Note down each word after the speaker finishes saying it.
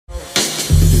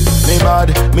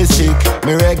mad, me sick,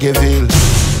 me Reggaeville.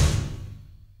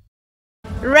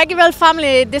 Reggaeville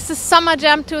family, this is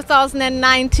SummerJam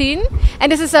 2019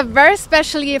 and this is a very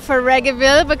special year for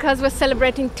Reggaeville because we're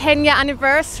celebrating 10-year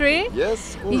anniversary.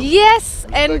 Yes, cool. Yes,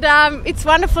 and it's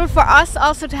wonderful for us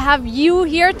also to have you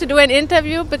here to do an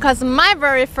interview because my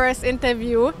very first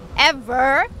interview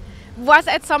ever was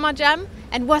at SummerJam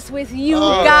and was with you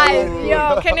guys.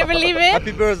 Yo, can you believe it?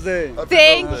 Happy birthday.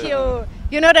 Thank you.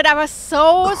 You know that I was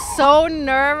so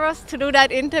nervous to do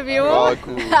that interview. Oh,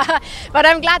 cool. But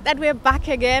I'm glad that we're back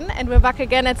again, and we're back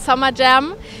again at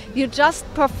SummerJam. You just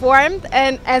performed,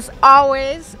 and as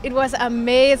always, it was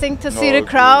amazing to see the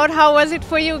crowd. How was it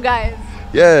for you guys?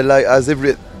 Yeah, like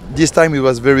this time it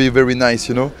was very nice.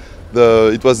 You know,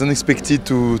 it was unexpected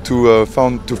to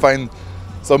find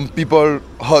some people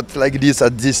hot like this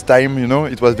at this time. You know,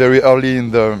 it was very early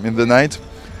in the night,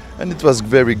 and it was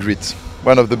very great.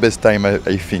 One of the best time, I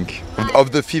think,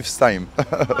 of the 5th time.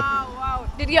 Wow.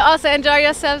 Did you also enjoy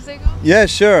yourself, Zico? Yeah,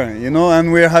 sure. You know,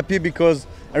 and we're happy because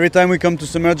every time we come to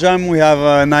SummerJam, we have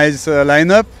a nice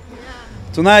lineup.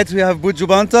 Yeah. Tonight we have Buju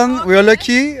Banton. Okay. We are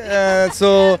lucky.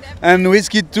 And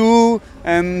Whiskey 2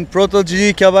 and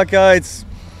Proto-G, Kabaka. It's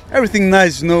everything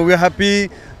nice. You know, we're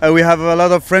happy. We have a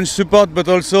lot of French support, but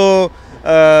also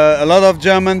a lot of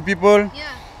German people.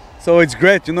 Yeah. So it's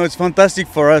great, you know, it's fantastic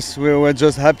for us. We're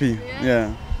just happy.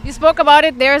 Yeah. You spoke about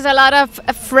it. There's a lot of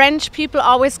French people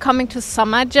always coming to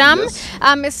SummerJam.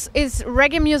 Yes. Is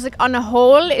reggae music on a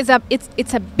whole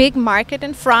it's a big market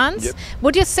in France? Yep.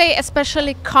 Would you say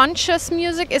especially conscious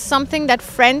music is something that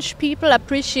French people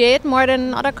appreciate more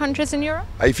than other countries in Europe?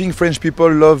 I think French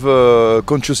people love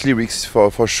conscious lyrics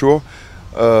for sure.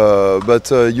 But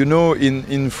you know,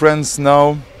 in France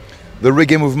now, the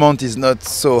reggae movement is not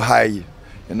so high.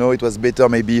 You know, it was better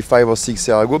maybe 5 or 6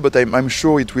 years ago, but I'm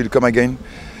sure it will come again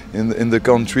in the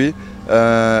country.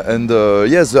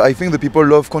 Yes, I think the people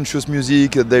love conscious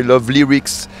music, they love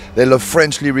lyrics, they love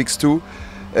French lyrics too.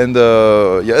 And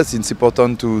yes, it's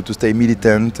important to stay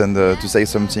militant and to say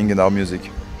something in our music.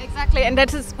 Exactly, and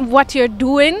that is what you're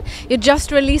doing. You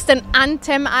just released an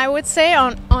anthem, I would say,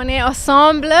 on On est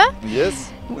ensemble.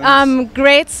 Yes.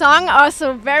 Great song,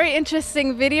 also very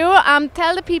interesting video.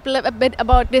 Tell the people a bit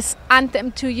about this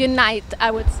anthem to unite,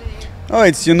 I would say. Oh,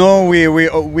 it's, you know,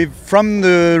 we from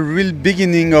the real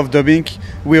beginning of dubbing,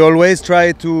 we always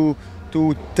try to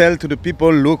tell to the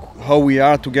people, look how we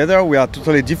are together. We are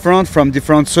totally different from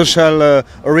different social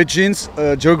origins,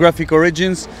 geographic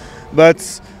origins,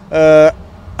 but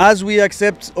as we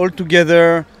accept all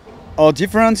together our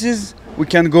differences, we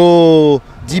can go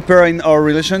deeper in our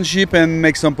relationship and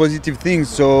make some positive things.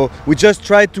 So we just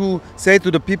try to say to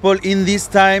the people in this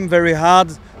time, very hard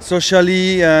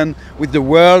socially and with the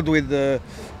world, with the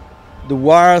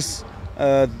wars,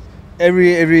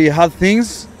 every hard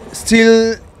things,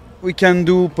 still we can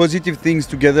do positive things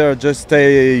together. Just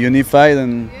stay unified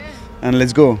and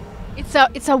let's go.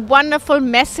 It's a wonderful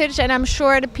message, and I'm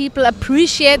sure the people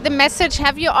appreciate the message.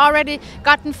 Have you already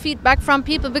gotten feedback from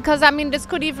people? Because I mean, this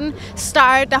could even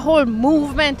start a whole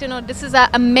movement. You know, this is an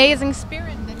amazing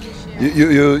spirit that you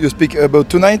share. You speak about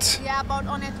tonight? Yeah, about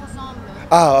On est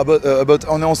ensemble. About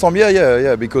On est ensemble.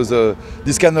 Yeah. Because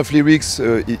this kind of lyrics,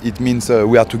 it means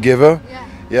we are together.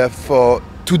 Yeah. For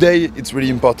today, it's really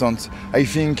important. I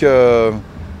think the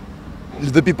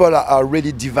people are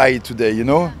really divided today. You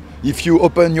know. If you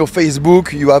open your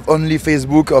Facebook, you have only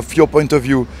Facebook of your point of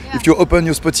view. Yeah. If you open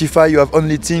your Spotify, you have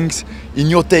only things in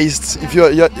your tastes.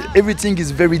 Yeah. Everything is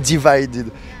very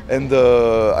divided, and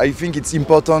I think it's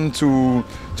important to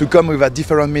come with a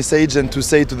different message and to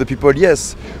say to the people,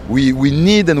 yes, we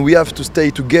need and we have to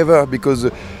stay together because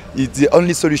it's the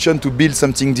only solution to build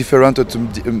something different or to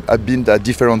build a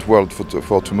different world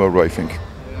for tomorrow, I think.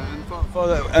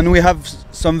 And we have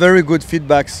some very good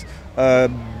feedbacks.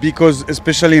 Because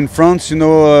especially in France, you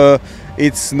know,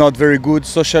 it's not very good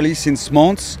socially since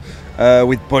months,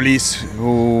 with police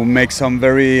who make some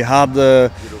very hard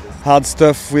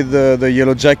stuff with the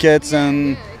yellow jackets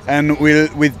and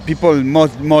with people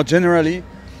more generally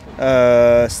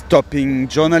stopping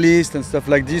journalists and stuff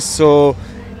like this. So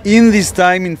in this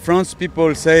time in France,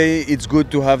 people say it's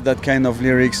good to have that kind of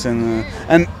lyrics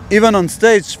and even on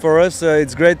stage for us,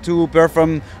 it's great to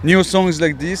perform new songs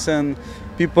like this and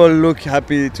people look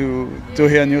happy to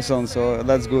hear new songs, so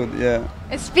that's good, yeah.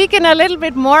 Speaking a little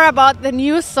bit more about the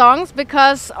new songs,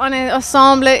 because On est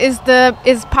ensemble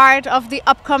is part of the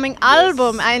upcoming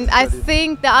album, and I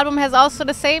think the album has also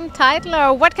the same title.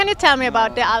 Or what can you tell me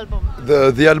about the album?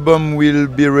 The album will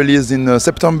be released in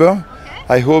September.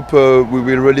 Okay. I hope we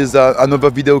will release another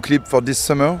video clip for this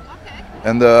summer,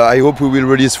 and I hope we will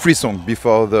release 3 songs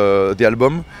before the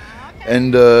album.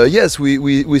 And yes,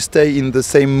 we stay in the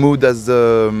same mood as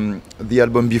the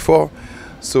album before.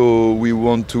 So we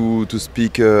want to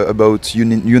speak about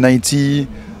unity,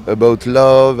 about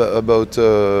love, about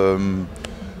comment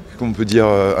on peut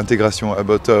dire intégration,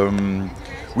 about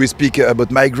we speak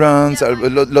about migrants, a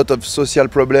lot of social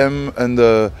problem, and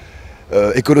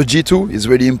ecology too. It's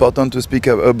really important to speak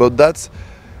about that.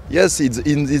 Yes,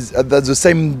 that's the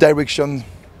same direction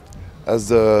as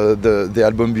the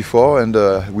album before, and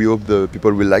we hope the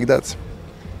people will like that.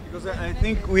 Because I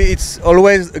think it's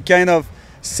always a kind of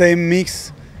same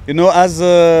mix, you know, as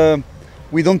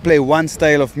we don't play one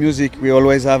style of music, we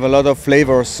always have a lot of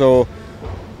flavors, so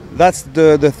that's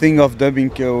the thing of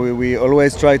dubbing. We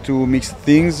always try to mix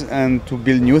things and to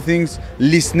build new things,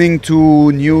 listening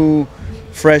to new,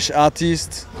 fresh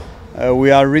artists.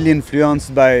 We are really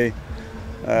influenced by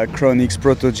Chronix,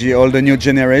 Protogy, all the new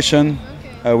generation.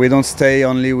 We don't stay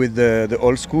only with the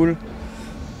old school.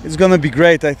 It's gonna be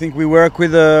great. I think we work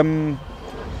with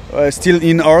still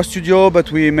in our studio,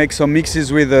 but we make some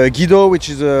mixes with Guido, which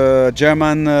is a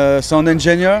German sound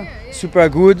engineer, super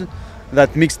good,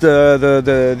 that mixed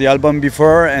the album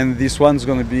before, and this one's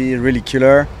gonna be really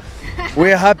killer.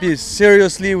 We're happy,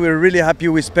 seriously, we're really happy.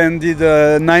 We spent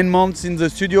 9 months in the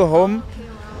studio home,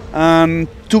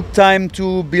 took time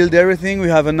to build everything. We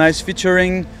have a nice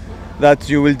featuring that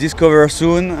you will discover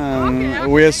soon,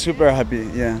 and we are super happy,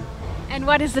 yeah. And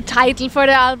what is the title for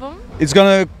the album? It's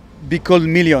gonna be called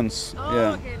Millions. Oh,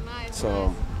 yeah. okay, nice.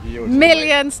 So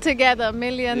millions together,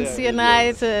 millions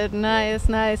united, nice,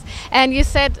 nice. And you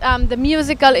said the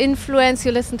musical influence,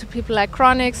 you listen to people like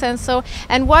Chronix and so,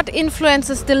 and what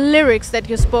influences the lyrics that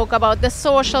you spoke about, the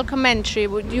social commentary?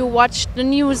 Would you watch the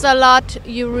news a lot,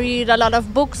 you read a lot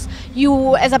of books,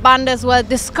 you as a band as well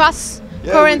discuss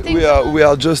current things? We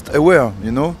are just aware,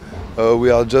 you know. We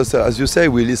are just, as you say,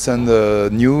 we listen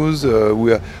news,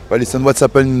 we listen what's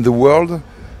happening in the world,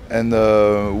 and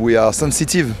we are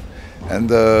sensitive.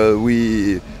 And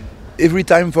we every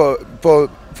time for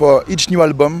each new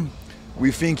album,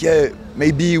 we think, yeah,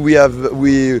 maybe we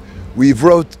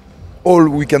wrote all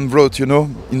we can wrote, you know,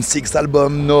 in 6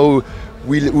 albums. No,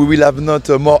 we will have not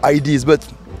more ideas, but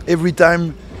every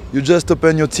time you just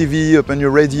open your TV, open your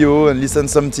radio, and listen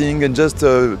something, and just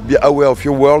be aware of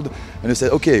your world, and you say,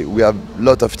 okay, we have a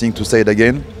lot of things to say it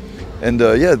again, and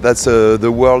yeah, that's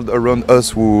the world around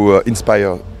us who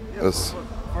inspire us.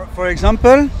 For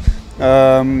example.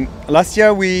 Last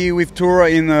year we've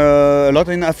toured in a lot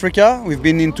in Africa. We've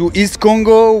been into East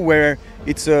Congo, where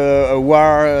it's a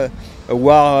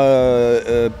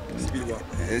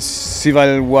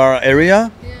civil war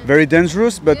area, very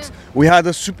dangerous. But we had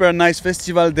a super nice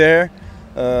festival there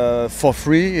for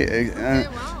free.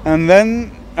 And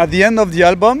then at the end of the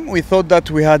album, we thought that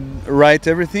we had write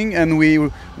everything, and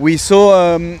we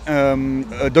saw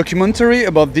a documentary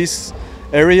about this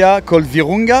area called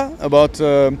Virunga, about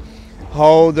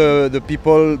how the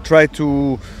people try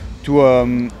to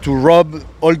rob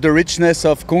all the richness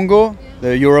of Congo,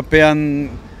 the European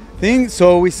thing.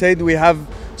 So we said we have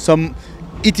some.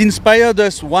 It inspired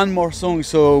us one more song,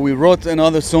 so we wrote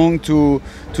another song to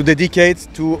dedicate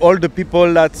to all the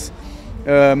people that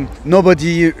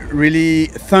nobody really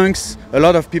thanks. A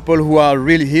lot of people who are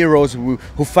really heroes who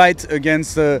fight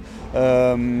against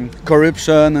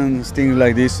corruption and things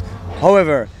like this.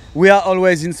 However, we are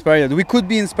always inspired. We could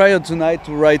be inspired tonight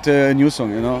to write a new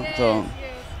song, you know. Yes, so. yes.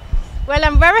 Well,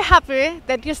 I'm very happy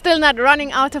that you're still not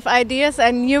running out of ideas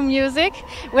and new music.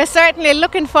 We're certainly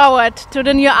looking forward to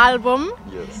the new album.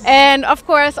 Yes. And of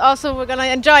course, also we're gonna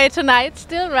enjoy it tonight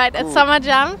still, right, at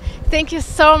SummerJam. Thank you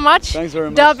so much. Thanks very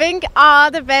much. Dubbing,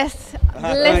 all the best.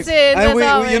 Listen, and we,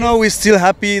 you know, we're still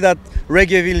happy that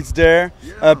Reggaeville is there,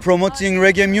 promoting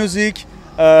reggae music.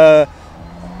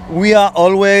 We are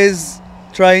always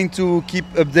trying to keep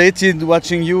updated,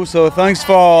 watching you. So thanks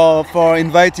for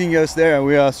inviting us there.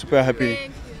 We are super happy.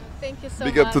 Thank you so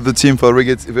Big much. up to the team for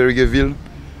Reggaeville.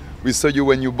 We saw you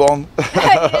when you born. Yeah,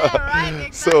 right,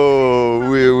 exactly. So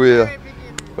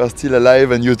we're still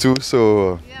alive, and you too.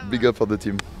 So big up for the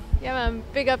team. Yeah, man.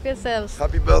 Big up yourselves.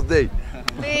 Happy birthday.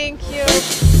 Thank you.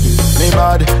 Me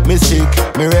mad, me sick,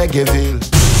 me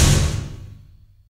Reggaeville.